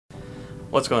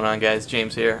What's going on, guys?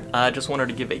 James here. I just wanted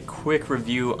to give a quick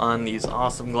review on these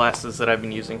awesome glasses that I've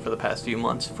been using for the past few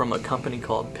months from a company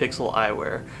called Pixel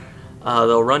Eyewear.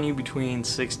 They'll run you between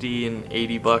 60 and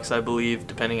 80 bucks, I believe,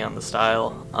 depending on the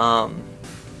style.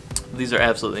 These are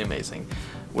absolutely amazing.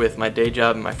 With my day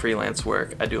job and my freelance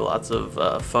work, I do lots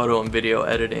of photo and video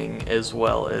editing as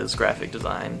well as graphic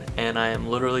design, and I am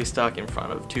literally stuck in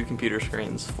front of two computer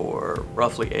screens for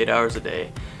roughly 8 hours a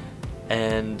day.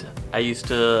 And I used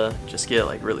to just get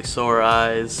like really sore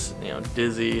eyes,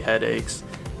 dizzy, headaches,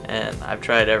 and I've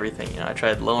tried everything. I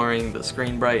tried lowering the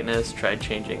screen brightness, tried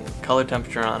changing color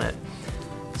temperature on it.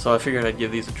 So I figured I'd give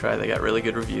these a try. They got really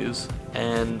good reviews,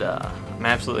 and I'm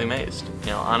absolutely amazed.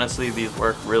 Honestly, these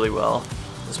work really well,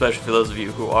 especially for those of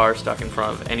you who are stuck in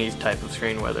front of any type of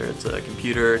screen, whether it's a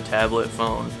computer, tablet,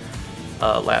 phone,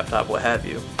 laptop, what have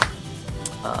you.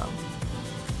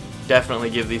 Definitely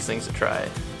give these things a try.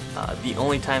 The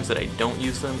only times that I don't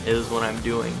use them is when I'm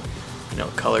doing,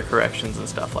 color corrections and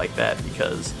stuff like that,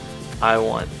 because I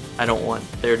don't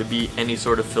want there to be any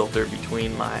sort of filter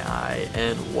between my eye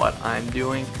and what I'm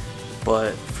doing.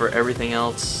 But for everything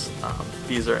else,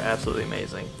 these are absolutely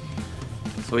amazing.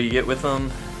 So what you get with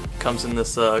them comes in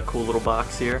this cool little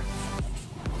box here.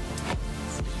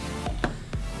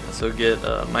 So get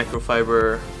a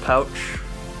microfiber pouch,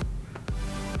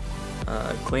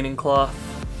 cleaning cloth,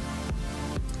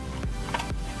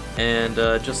 and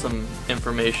just some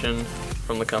information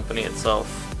from the company itself.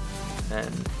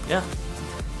 And yeah,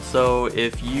 so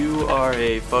if you are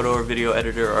a photo or video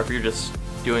editor, or if you're just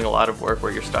doing a lot of work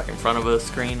where you're stuck in front of a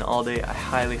screen all day, I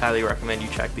highly recommend you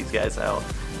check these guys out.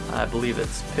 I believe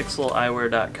it's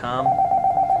pixeleyewear.com.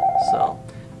 So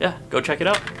yeah, go check it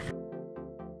out.